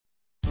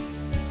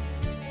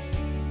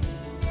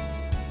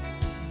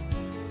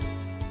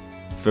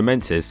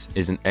Fermentis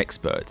is an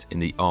expert in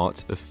the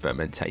art of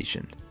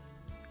fermentation.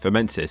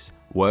 Fermentis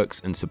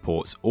works and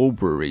supports all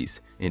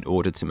breweries in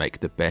order to make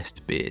the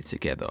best beer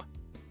together.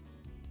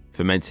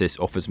 Fermentis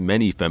offers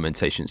many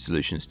fermentation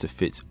solutions to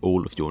fit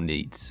all of your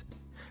needs.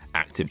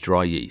 Active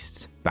dry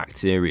yeasts,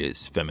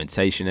 bacterias,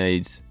 fermentation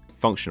aids,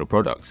 functional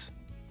products.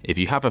 If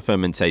you have a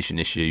fermentation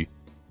issue,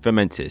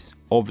 Fermentis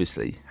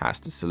obviously has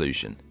the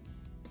solution.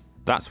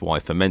 That's why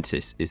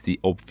Fermentis is the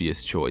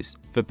obvious choice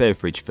for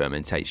beverage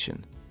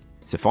fermentation.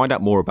 To find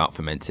out more about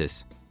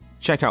Fermentis,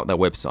 check out their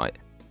website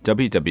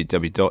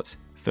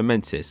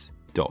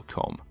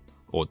www.fermentis.com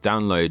or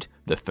download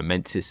the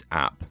Fermentis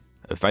app,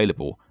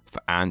 available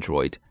for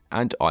Android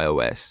and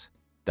iOS.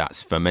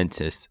 That's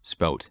Fermentis,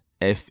 spelt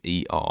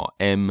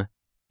Fermentis.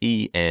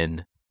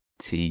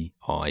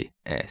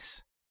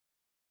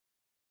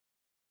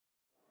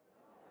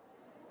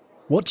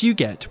 What do you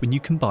get when you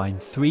combine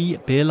three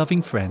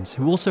beer-loving friends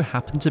who also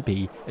happen to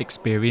be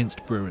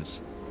experienced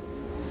brewers?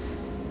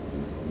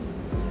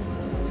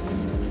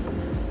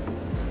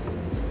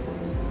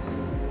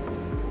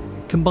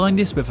 Combine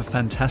this with a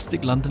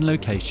fantastic London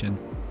location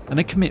and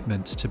a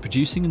commitment to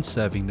producing and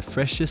serving the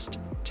freshest,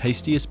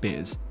 tastiest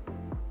beers.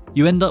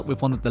 You end up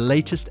with one of the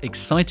latest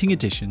exciting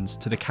additions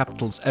to the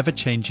capital's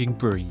ever-changing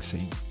brewing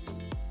scene.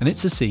 And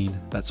it's a scene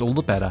that's all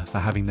the better for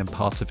having them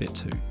part of it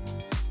too.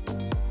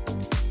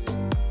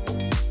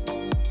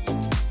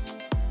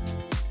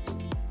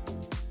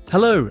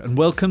 Hello and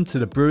welcome to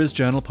the Brewers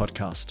Journal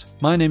podcast.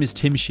 My name is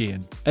Tim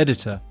Sheehan,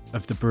 editor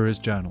of the Brewers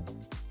Journal.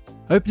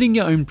 Opening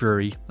your own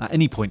brewery at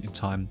any point in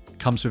time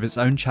comes with its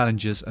own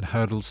challenges and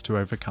hurdles to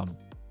overcome.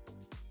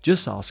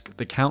 Just ask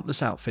the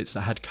countless outfits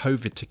that had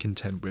COVID to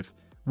contend with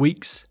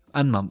weeks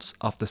and months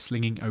after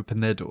slinging open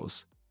their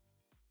doors.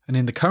 And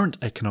in the current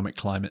economic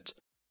climate,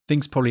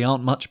 things probably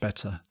aren't much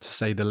better, to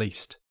say the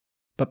least.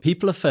 But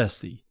people are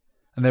thirsty,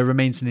 and there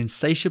remains an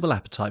insatiable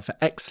appetite for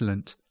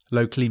excellent,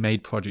 locally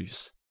made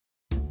produce.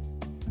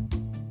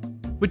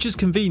 Which is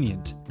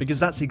convenient, because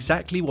that's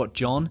exactly what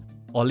John,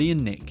 Ollie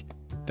and Nick,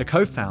 the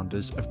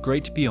co-founders of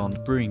Great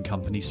Beyond Brewing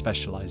Company,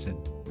 specialise in.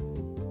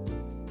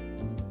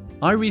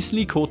 I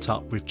recently caught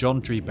up with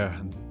John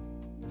Driebergen.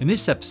 In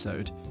this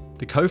episode,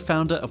 the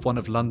co-founder of one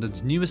of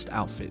London's newest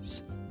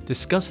outfits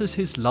discusses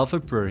his love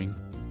of brewing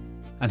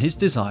and his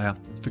desire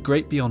for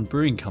Great Beyond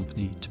Brewing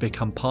Company to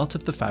become part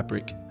of the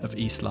fabric of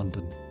East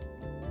London.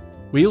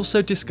 We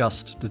also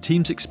discussed the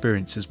team's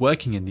experiences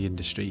working in the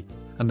industry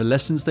and the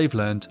lessons they've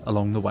learned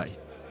along the way.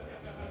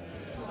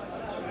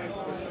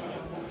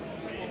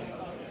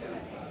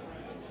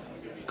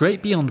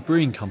 Great Beyond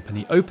Brewing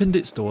Company opened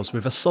its doors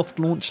with a soft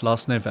launch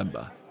last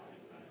November.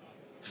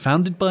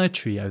 Founded by a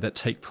trio that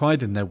take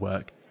pride in their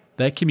work,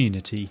 their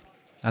community,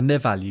 and their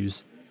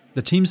values,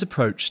 the team's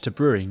approach to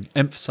brewing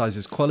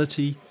emphasises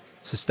quality,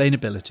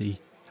 sustainability,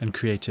 and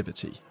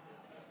creativity.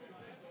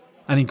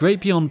 And in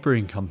Great Beyond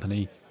Brewing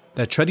Company,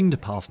 they're treading the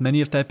path many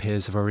of their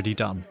peers have already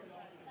done,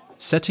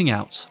 setting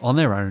out on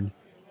their own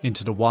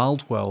into the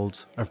wild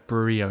world of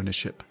brewery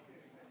ownership.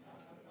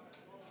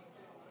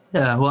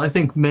 Yeah, well, I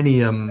think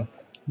many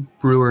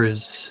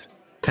brewers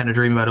kind of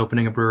dream about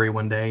opening a brewery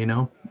one day,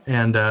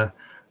 and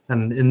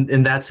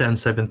in that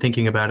sense, I've been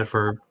thinking about it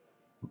for,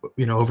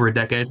 over a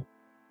decade,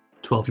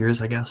 12 years,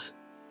 I guess.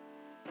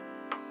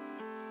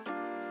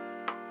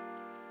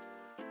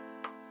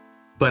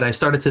 But I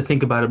started to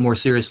think about it more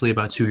seriously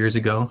about 2 years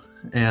ago,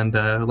 and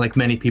like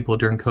many people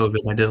during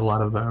COVID, I did a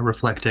lot of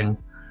reflecting,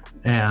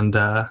 and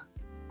I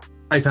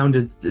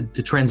found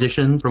the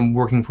transition from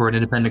working for an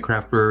independent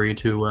craft brewery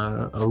to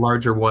a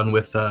larger one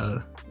with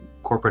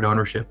corporate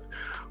ownership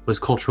was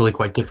culturally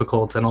quite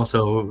difficult, and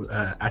also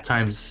at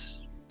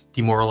times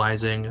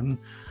demoralizing. And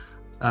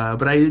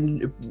but I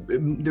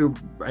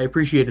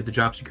appreciated the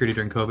job security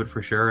during COVID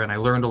for sure, and I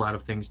learned a lot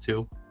of things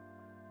too.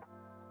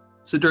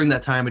 So during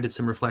that time, I did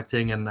some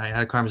reflecting, and I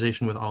had a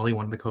conversation with Ollie,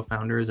 one of the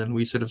co-founders, and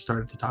we sort of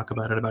started to talk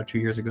about it about 2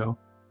 years ago.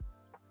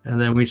 And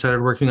then we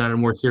started working on it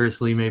more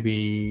seriously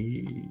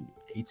maybe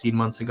 18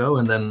 months ago,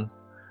 and then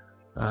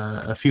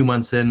a few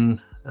months in,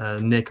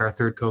 Nick, our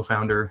third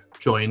co-founder,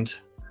 joined.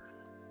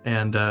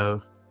 And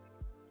so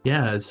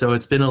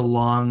it's been a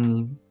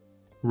long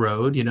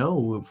road,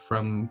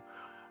 from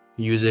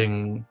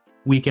using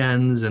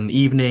weekends and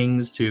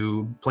evenings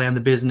to plan the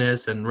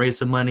business and raise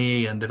some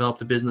money and develop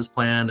the business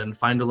plan and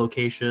find a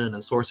location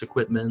and source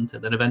equipment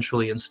and then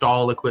eventually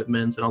install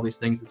equipment and all these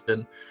things. It's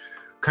been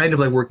kind of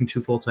like working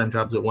two full-time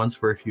jobs at once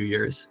for a few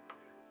years.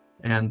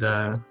 And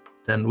then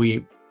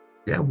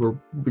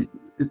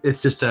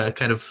it's just a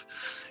kind of,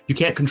 you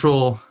can't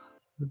control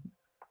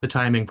the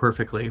timing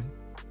perfectly.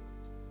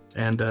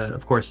 And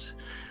of course,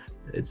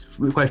 it's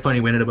quite funny.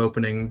 We ended up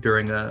opening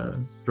during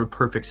a sort of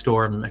perfect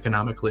storm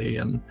economically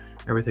and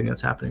everything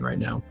that's happening right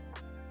now.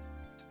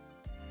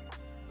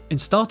 In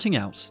starting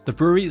out, the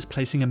brewery is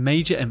placing a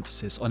major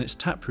emphasis on its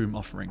taproom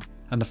offering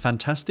and the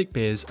fantastic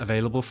beers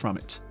available from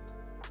it.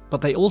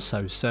 But they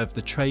also serve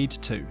the trade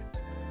too.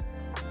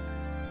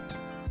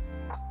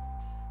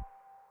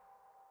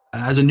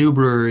 As a new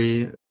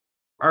brewery,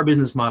 our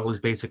business model is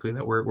basically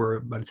that we're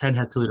about a 10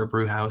 hectoliter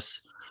brew house.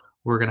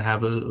 We're going to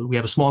have we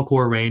have a small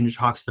core range,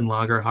 Hoxton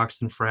Lager,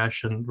 Hoxton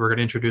Fresh, and we're going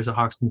to introduce a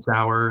Hoxton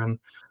Sour and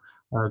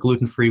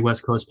gluten-free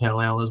West Coast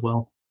Pale Ale as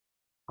well.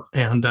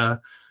 And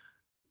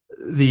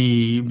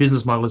the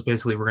business model is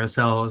basically we're going to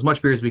sell as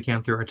much beer as we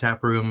can through our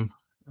tap room,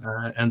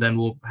 and then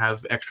we'll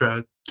have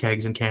extra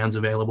kegs and cans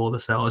available to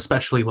sell,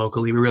 especially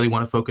locally. We really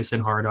want to focus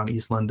in hard on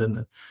East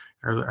London,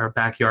 our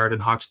backyard in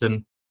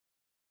Hoxton.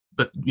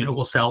 But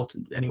we'll sell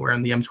anywhere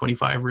in the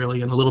M25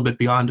 really, and a little bit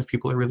beyond if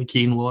people are really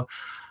keen.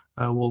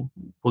 We'll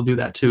do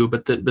that too.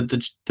 But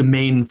the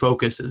main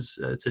focus is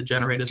to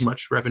generate as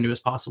much revenue as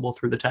possible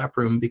through the tap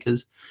room,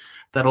 because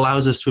that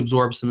allows us to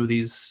absorb some of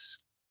these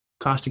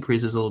cost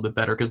increases a little bit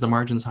better because the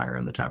margin's higher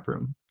in the tap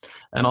room.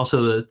 And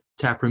also the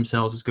tap room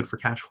sales is good for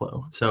cash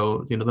flow.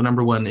 So, the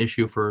number one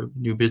issue for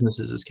new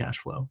businesses is cash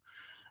flow.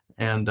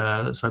 And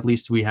so at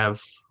least we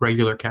have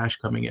regular cash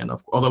coming in.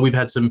 Although we've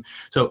had some,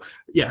 so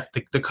yeah,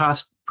 the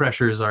cost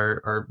pressures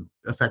are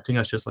affecting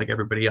us just like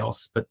everybody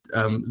else. But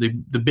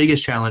the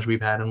biggest challenge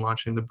we've had in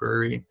launching the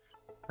brewery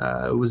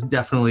was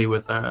definitely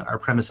with our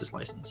premises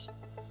license.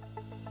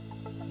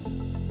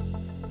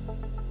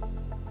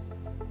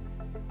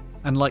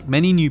 And like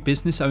many new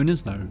business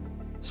owners know,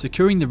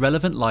 securing the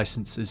relevant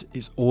licenses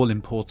is all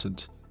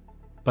important,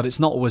 but it's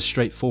not always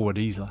straightforward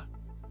either.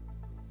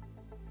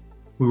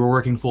 We were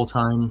working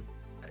full-time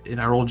in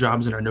our old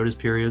jobs in our notice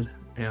period,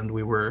 and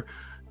we were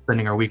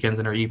spending our weekends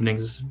and our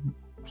evenings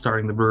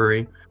starting the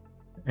brewery.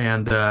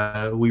 And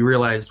we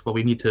realized, well,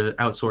 we need to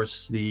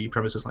outsource the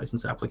premises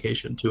license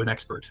application to an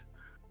expert.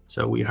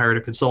 So we hired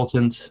a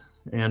consultant,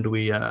 and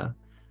we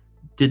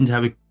didn't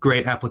have a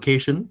great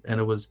application, and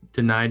it was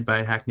denied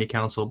by Hackney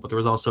Council, but there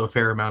was also a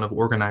fair amount of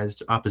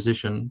organized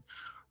opposition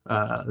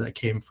that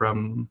came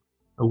from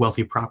a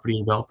wealthy property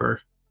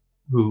developer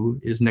who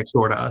is next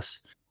door to us.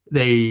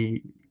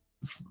 They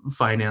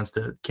financed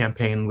a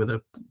campaign with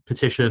a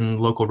petition,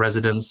 local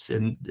residents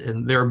in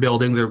their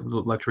building, their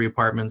luxury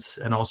apartments,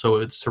 and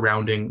also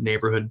surrounding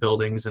neighborhood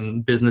buildings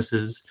and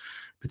businesses,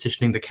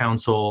 petitioning the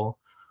council,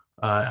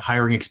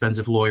 hiring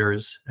expensive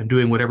lawyers, and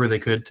doing whatever they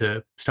could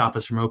to stop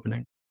us from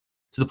opening.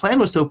 So the plan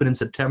was to open in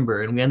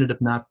September, and we ended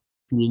up not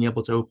being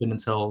able to open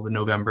until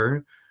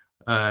November.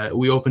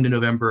 We opened in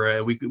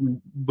November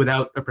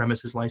without a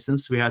premises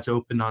license. We had to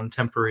open on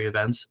temporary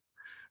events,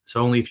 so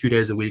only a few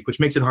days a week, which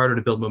makes it harder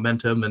to build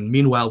momentum. And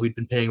meanwhile, we'd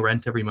been paying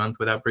rent every month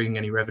without bringing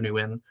any revenue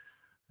in.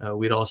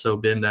 We'd also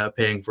been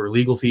paying for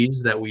legal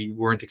fees that we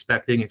weren't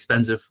expecting,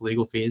 expensive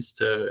legal fees,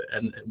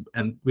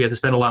 and we had to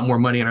spend a lot more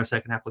money on our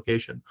second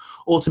application.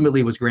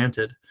 Ultimately, it was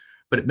granted,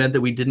 but it meant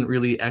that we didn't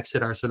really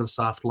exit our sort of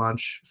soft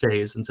launch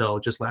phase until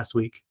just last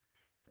week.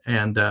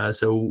 And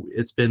so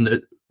it's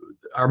been,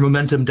 our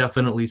momentum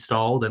definitely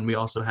stalled, and we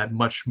also had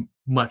much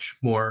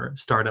more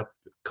startup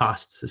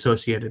costs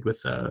associated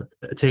with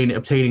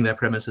obtaining that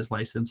premises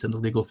license and the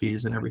legal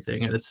fees and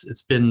everything. And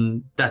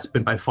that's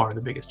been by far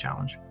the biggest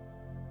challenge.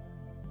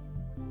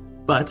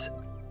 But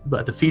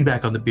the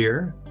feedback on the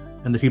beer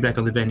and the feedback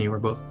on the venue are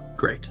both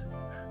great.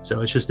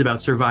 So it's just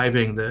about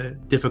surviving the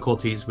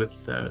difficulties with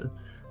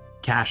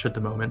cash at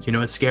the moment.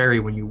 It's scary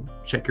when you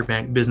check your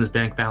business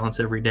bank balance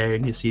every day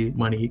and you see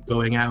money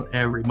going out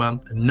every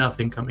month and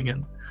nothing coming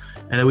in.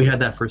 And then we had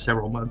that for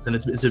several months, and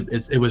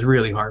it was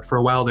really hard. For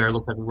a while there, it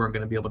looked like we weren't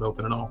going to be able to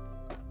open at all.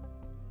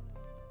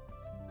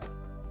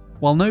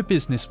 While no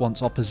business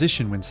wants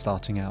opposition when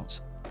starting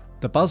out,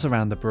 the buzz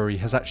around the brewery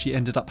has actually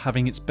ended up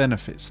having its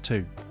benefits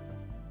too.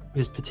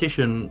 His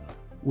petition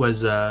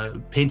was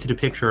painted a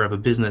picture of a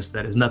business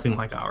that is nothing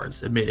like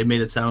ours. It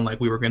made it sound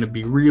like we were going to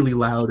be really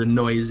loud and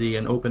noisy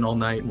and open all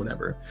night and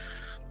whatever.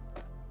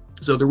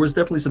 So there was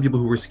definitely some people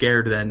who were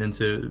scared then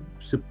into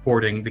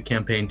supporting the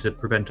campaign to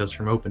prevent us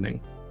from opening.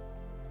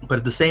 But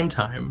at the same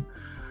time,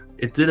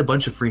 it did a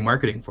bunch of free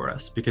marketing for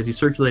us, because he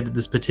circulated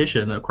this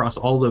petition across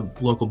all the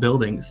local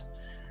buildings.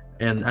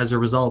 And as a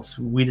result,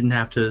 we didn't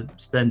have to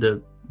spend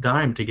a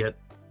dime to get,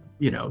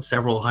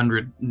 several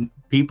hundred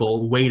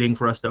people waiting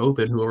for us to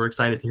open who were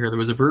excited to hear there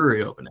was a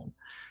brewery opening.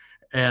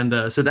 And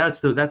so that's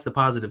the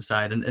positive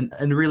side.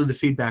 And really the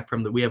feedback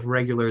from we have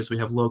regulars, we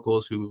have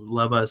locals who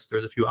love us.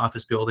 There's a few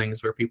office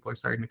buildings where people are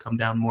starting to come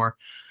down more.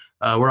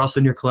 We're also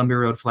near Columbia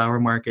Road Flower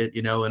Market,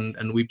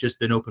 and we've just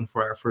been open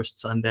for our first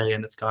Sunday,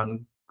 and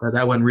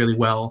that went really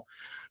well.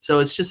 So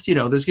it's just,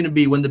 there's going to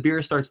be, when the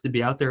beer starts to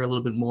be out there a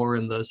little bit more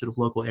in the sort of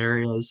local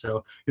areas.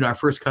 So, our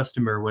first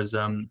customer was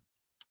a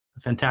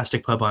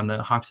fantastic pub on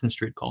Hoxton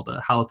Street called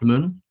Halleck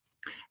Moon.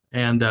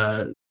 And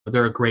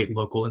they're a great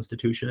local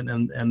institution,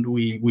 and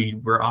we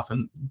were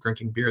often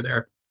drinking beer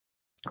there.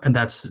 And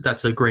that's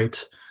a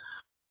great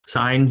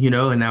sign,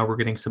 and now we're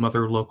getting some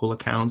other local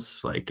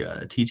accounts like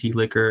TT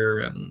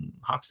Liquor and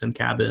Hoxton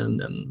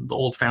Cabin and the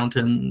Old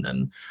Fountain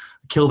and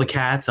Kill the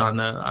Cat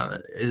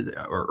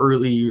or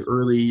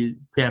early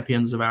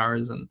champions of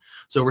ours. And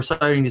so we're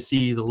starting to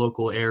see the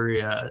local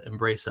area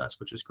embrace us,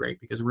 which is great,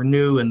 because we're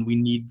new and we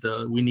need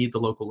the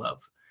local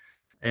love.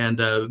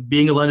 And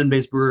being a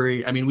London-based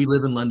brewery, we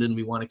live in London.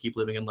 We want to keep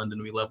living in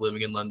London. We love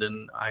living in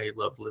London. I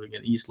love living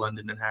in East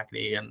London and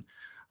Hackney. And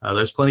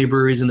There's plenty of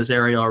breweries in this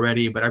area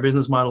already, but our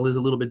business model is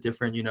a little bit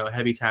different.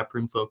 Heavy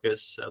taproom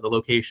focus, the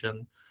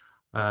location,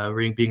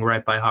 being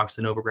right by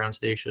Hoxton Overground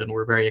Station,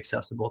 we're very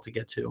accessible to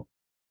get to.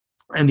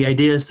 And the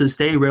idea is to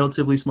stay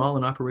relatively small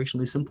and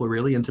operationally simple,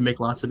 really, and to make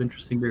lots of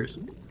interesting beers.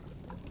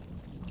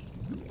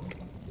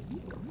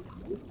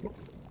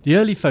 The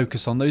early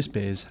focus on those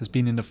beers has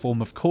been in the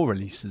form of core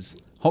releases,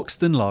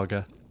 Hoxton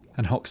Lager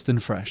and Hoxton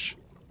Fresh.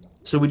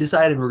 So we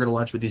decided we're going to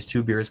launch with these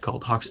two beers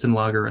called Hoxton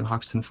Lager and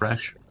Hoxton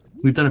Fresh.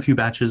 We've done a few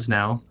batches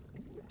now.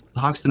 The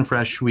Hoxton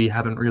Fresh, we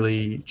haven't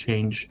really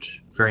changed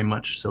very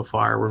much so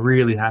far. We're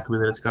really happy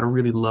with it. It's got a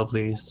really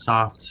lovely,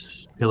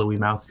 soft, pillowy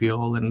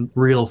mouthfeel and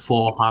real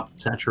full hop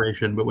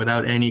saturation, but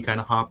without any kind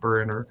of hop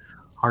burn or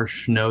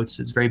harsh notes.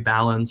 It's very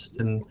balanced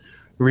and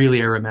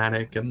really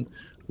aromatic, and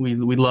we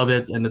love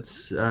it. And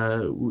it's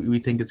we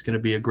think it's going to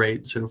be a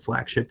great sort of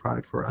flagship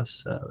product for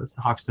us. It's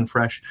the Hoxton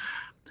Fresh.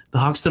 The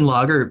Hoxton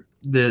Lager,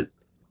 the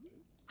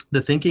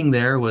thinking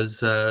there was,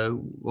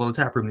 the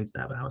taproom needs to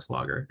have a house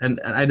lager. And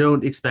I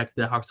don't expect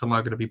the Hoxton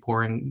Lager to be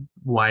pouring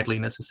widely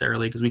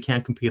necessarily, because we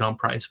can't compete on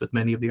price with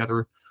many of the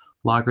other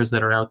lagers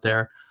that are out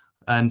there.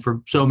 And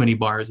for so many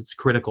bars, it's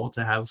critical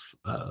to have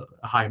a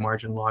high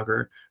margin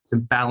lager to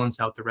balance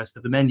out the rest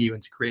of the menu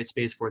and to create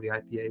space for the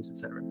IPAs,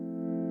 etc.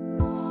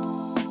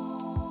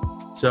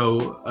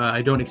 So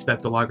I don't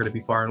expect the lager to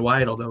be far and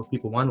wide, although if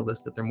people want to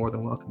list it, they're more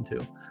than welcome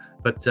to.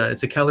 But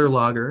it's a Keller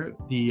lager.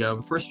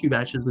 The first few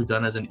batches we've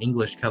done as an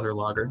English Keller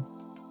lager.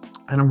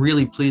 And I'm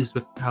really pleased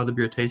with how the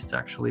beer tastes,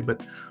 actually.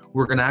 But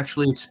we're going to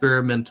actually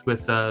experiment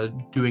with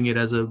doing it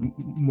as a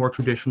more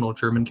traditional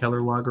German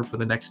Keller lager for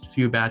the next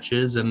few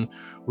batches. And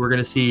we're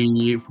going to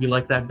see if we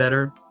like that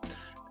better.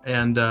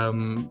 And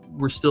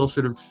we're still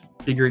sort of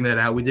figuring that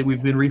out. We've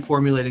been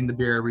reformulating the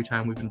beer every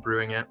time we've been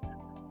brewing it.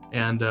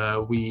 And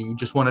we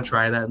just want to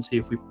try that and see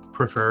if we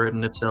prefer it.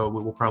 And if so,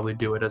 we will probably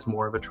do it as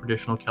more of a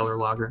traditional Keller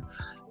lager,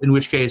 in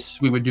which case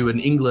we would do an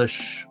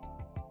English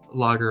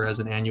lager as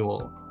an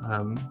annual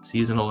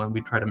seasonal, and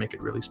we'd try to make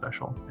it really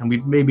special. And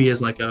we'd maybe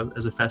as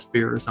a fest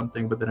beer or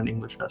something, but then an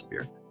English fest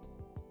beer.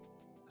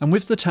 And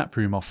with the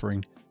taproom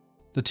offering,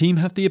 the team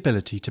have the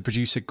ability to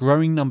produce a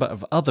growing number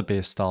of other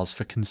beer styles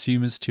for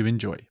consumers to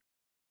enjoy.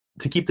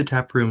 To keep the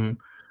taproom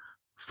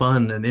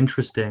fun and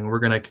interesting, we're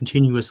going to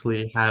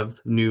continuously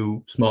have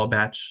new small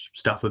batch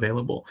stuff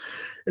available.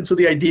 And so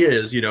the idea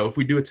is, if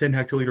we do a 10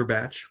 hectoliter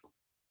batch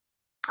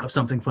of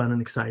something fun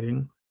and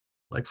exciting,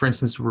 like for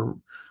instance, we're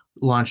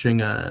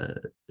launching a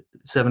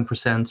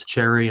 7%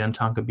 cherry and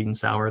tonka bean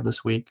sour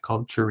this week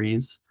called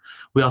Cheriz.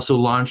 We also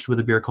launched with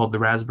a beer called the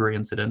Raspberry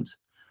Incident,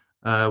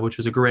 which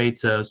was a great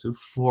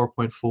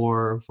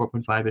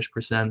 4.5-ish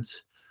percent,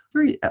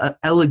 very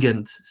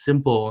elegant,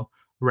 simple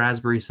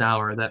raspberry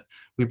sour that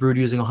we brewed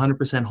using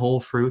 100% whole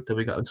fruit that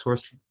we got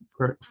sourced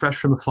fresh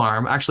from the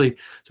farm. Actually, so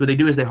what they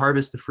do is they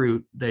harvest the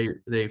fruit,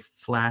 they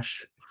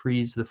flash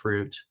freeze the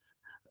fruit,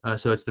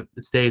 so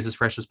it stays as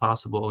fresh as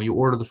possible. You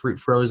order the fruit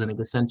frozen, it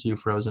gets sent to you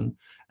frozen,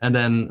 and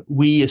then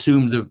we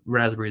assumed the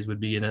raspberries would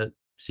be in a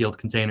sealed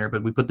container,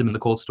 but we put them in the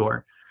cold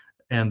store,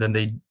 and then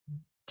they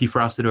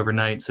defrosted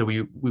overnight. So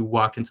we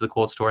walked into the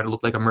cold store and it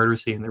looked like a murder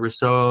scene. There was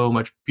so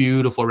much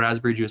beautiful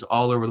raspberry juice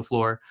all over the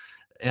floor.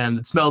 And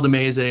it smelled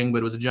amazing, but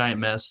it was a giant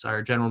mess.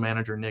 Our general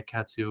manager, Nick,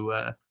 had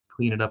to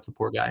clean it up, the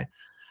poor guy.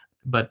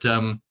 But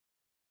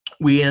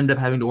we ended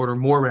up having to order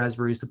more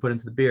raspberries to put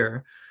into the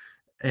beer.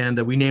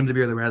 And we named the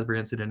beer the Raspberry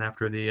Incident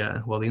after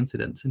the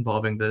incident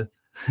involving the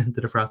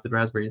defrosted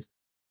raspberries.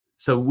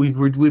 So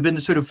we've been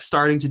sort of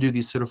starting to do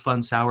these sort of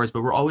fun sours,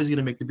 but we're always going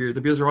to make the beer.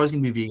 The beers are always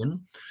going to be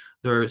vegan.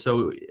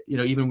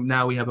 Even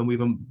now we have a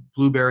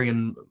blueberry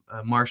and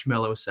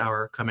marshmallow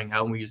sour coming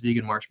out, and we use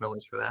vegan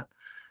marshmallows for that.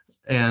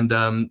 And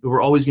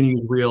we're always going to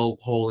use real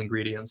whole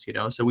ingredients,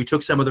 So we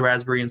took some of the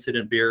Raspberry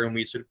Incident beer and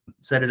we sort of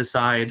set it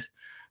aside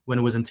when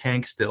it was in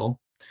tank still,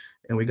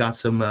 and we got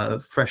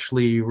some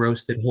freshly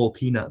roasted whole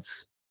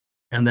peanuts,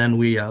 and then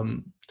we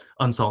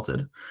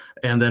unsalted,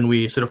 and then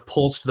we sort of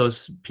pulsed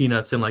those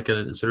peanuts in like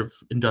a sort of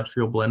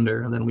industrial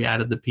blender, and then we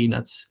added the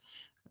peanuts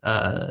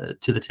to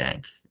the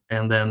tank,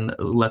 and then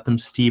let them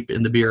steep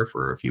in the beer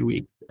for a few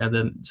weeks. And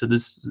then, so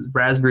this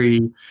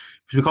raspberry,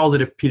 we called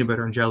it a peanut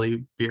butter and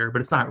jelly beer,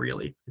 but it's not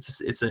really.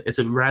 It's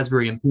a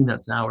raspberry and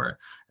peanut sour,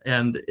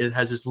 and it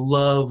has this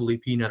lovely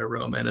peanut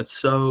aroma, and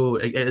it's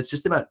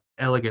just about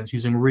elegance,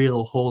 using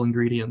real whole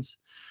ingredients.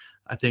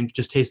 I think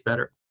just tastes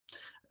better,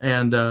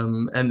 and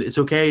it's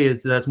okay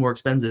that's more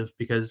expensive,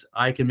 because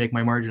I can make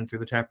my margin through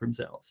the taproom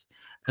sales.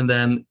 And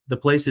then the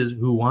places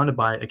who want to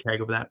buy a keg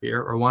of that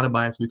beer or want to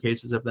buy a few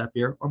cases of that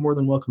beer are more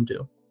than welcome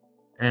to.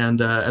 And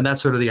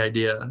that's sort of the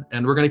idea.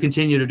 And we're going to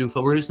continue to we're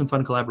going to do some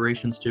fun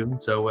collaborations too.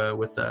 So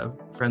with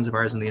friends of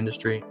ours in the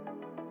industry.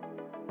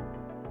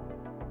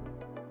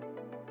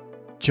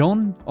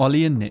 John,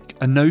 Ollie and Nick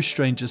are no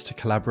strangers to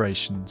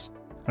collaborations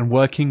and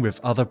working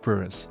with other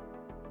brewers.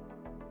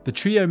 The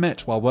trio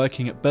met while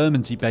working at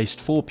Bermondsey-based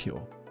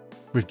 4Pure,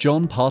 with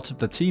John part of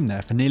the team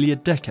there for nearly a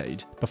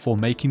decade before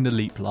making the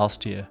leap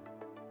last year.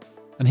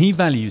 And he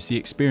values the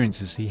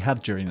experiences he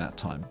had during that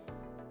time.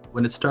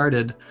 When it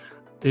started,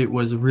 it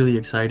was really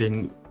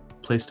exciting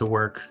place to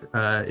work.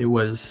 It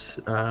was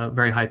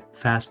very high,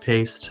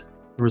 fast-paced.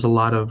 There was a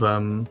lot of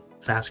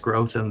fast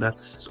growth, and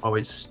that's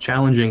always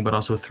challenging, but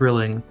also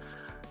thrilling.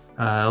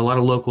 A lot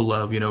of local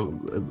love. It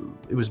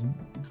was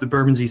the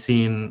Bermondsey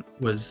scene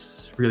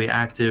was really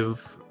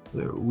active.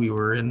 We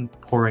were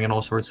pouring in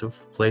all sorts of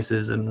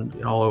places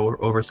and all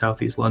over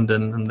Southeast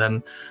London, and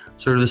then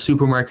sort of the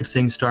supermarket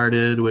thing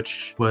started,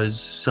 which was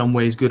some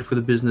ways good for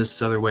the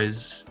business, other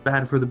ways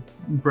bad for the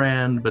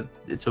brand, but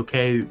it's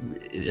okay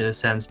in a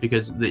sense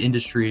because the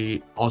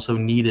industry also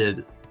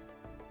needed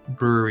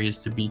breweries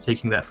to be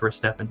taking that first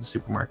step into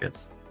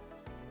supermarkets.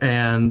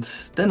 And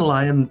then the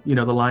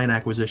Lion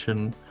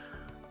acquisition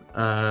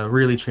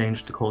really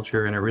changed the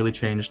culture, and it really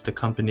changed the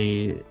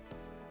company,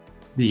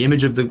 the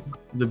image of the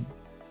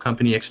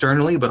company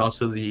externally, but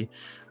also the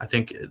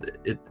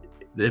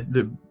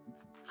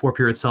Four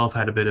Pier itself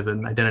had a bit of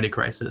an identity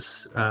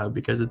crisis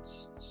because it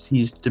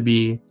ceased to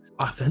be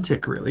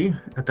authentic, really,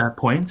 at that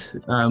point.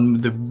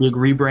 The big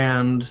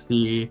rebrand,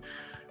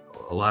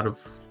 a lot of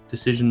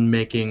decision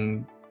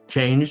making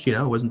changed.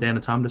 It wasn't Dan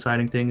and Tom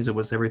deciding things; it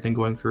was everything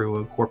going through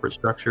a corporate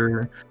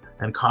structure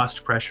and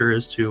cost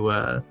pressures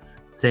to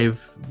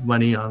save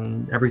money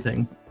on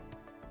everything.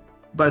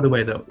 By the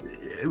way, though,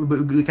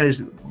 kind of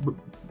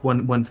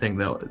one thing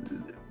though,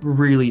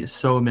 really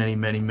so many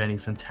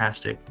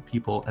fantastic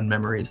people and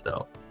memories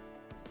though.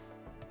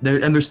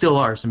 There still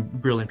are some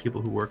brilliant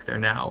people who work there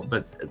now,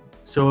 but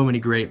so many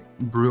great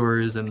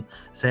brewers and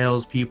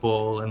sales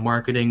people and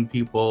marketing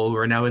people who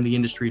are now in the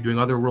industry doing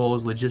other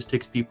roles,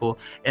 logistics people,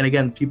 and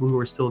again, people who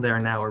are still there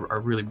now are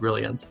really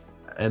brilliant.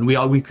 And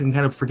we can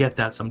kind of forget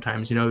that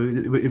sometimes.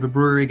 If a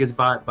brewery gets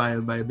bought by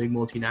a big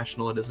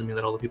multinational, it doesn't mean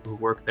that all the people who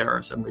work there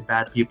are suddenly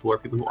bad people or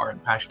people who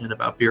aren't passionate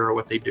about beer or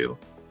what they do.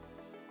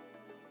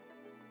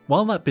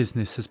 While that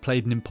business has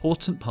played an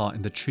important part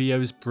in the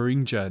trio's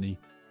brewing journey,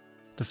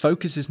 the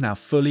focus is now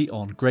fully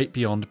on Great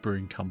Beyond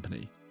Brewing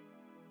Company.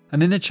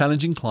 And in a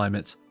challenging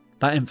climate,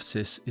 that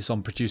emphasis is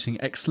on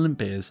producing excellent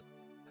beers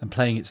and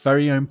playing its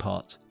very own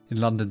part in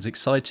London's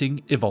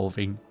exciting,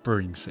 evolving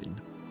brewing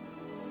scene.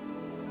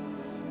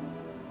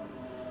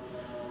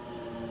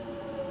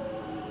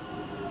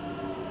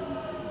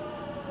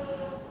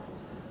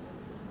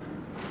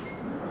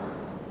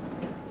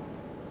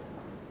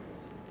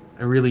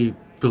 I really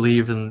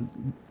believe in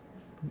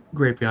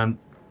Great Beyond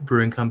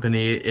Brewing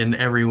Company in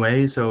every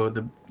way. So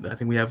I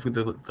think we have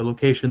the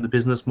location, the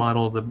business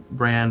model, the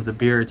brand, the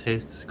beer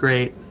tastes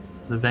great,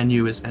 the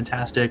venue is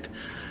fantastic,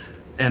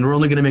 and we're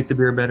only going to make the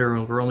beer better,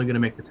 and we're only going to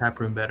make the tap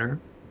room better.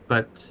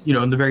 But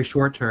in the very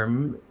short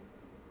term,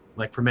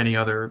 like for many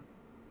other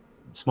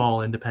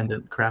small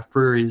independent craft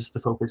breweries, the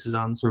focus is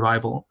on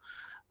survival.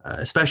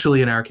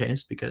 Especially in our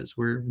case, because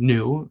we're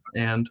new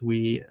and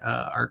we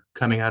are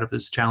coming out of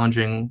this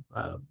challenging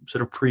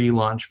sort of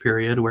pre-launch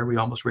period where we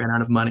almost ran out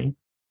of money.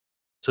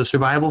 So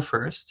survival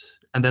first,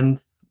 and then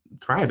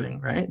thriving,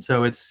 right?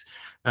 So it's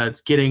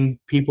getting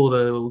people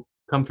to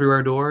come through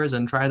our doors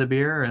and try the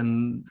beer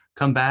and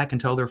come back and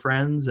tell their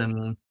friends,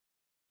 and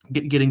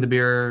getting the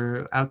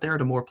beer out there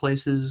to more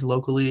places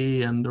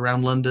locally and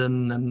around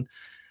London and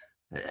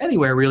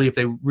anywhere really. If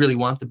they really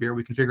want the beer,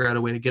 we can figure out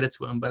a way to get it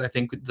to them. But I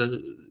think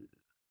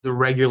the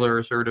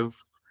regular sort of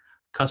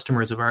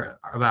customers of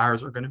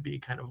ours are going to be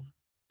kind of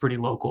pretty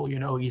local,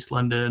 East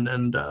London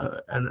and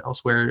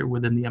elsewhere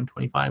within the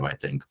M25, I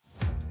think.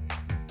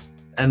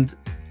 And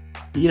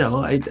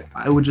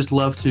I would just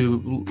love to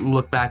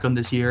look back on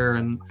this year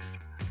and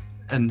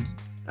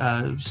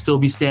still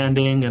be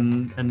standing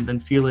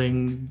and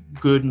feeling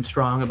good and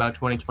strong about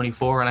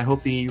 2024. And I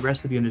hope the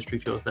rest of the industry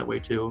feels that way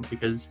too,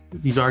 because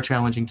these are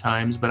challenging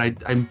times. But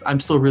I'm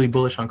still really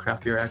bullish on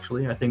craft beer.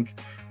 Actually, I think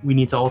we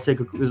need to all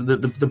take a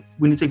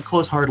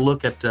close, hard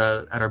look at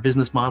our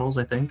business models,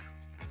 I think.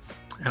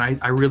 And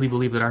I really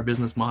believe that our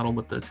business model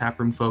with the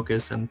taproom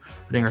focus and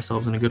putting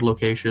ourselves in a good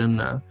location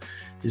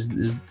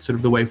is sort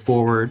of the way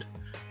forward.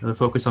 The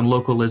focus on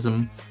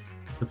localism,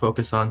 the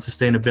focus on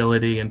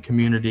sustainability and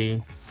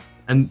community.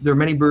 And there are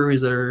many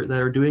breweries that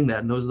are doing that,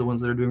 and those are the ones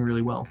that are doing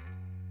really well.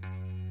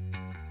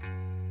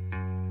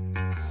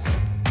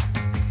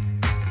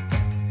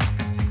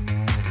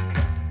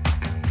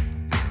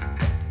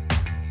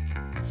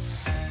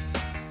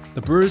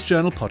 The Brewers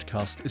Journal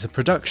podcast is a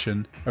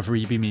production of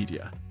Reby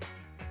Media.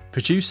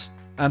 Produced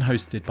and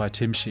hosted by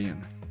Tim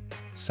Sheehan.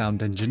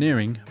 Sound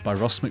engineering by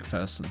Ross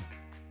McPherson.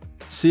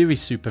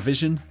 Series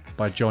supervision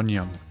by John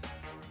Young.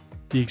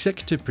 The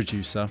executive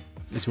producer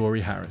is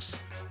Rory Harris.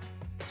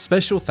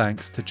 Special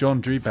thanks to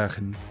John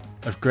Driebergen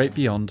of Great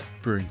Beyond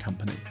Brewing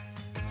Company.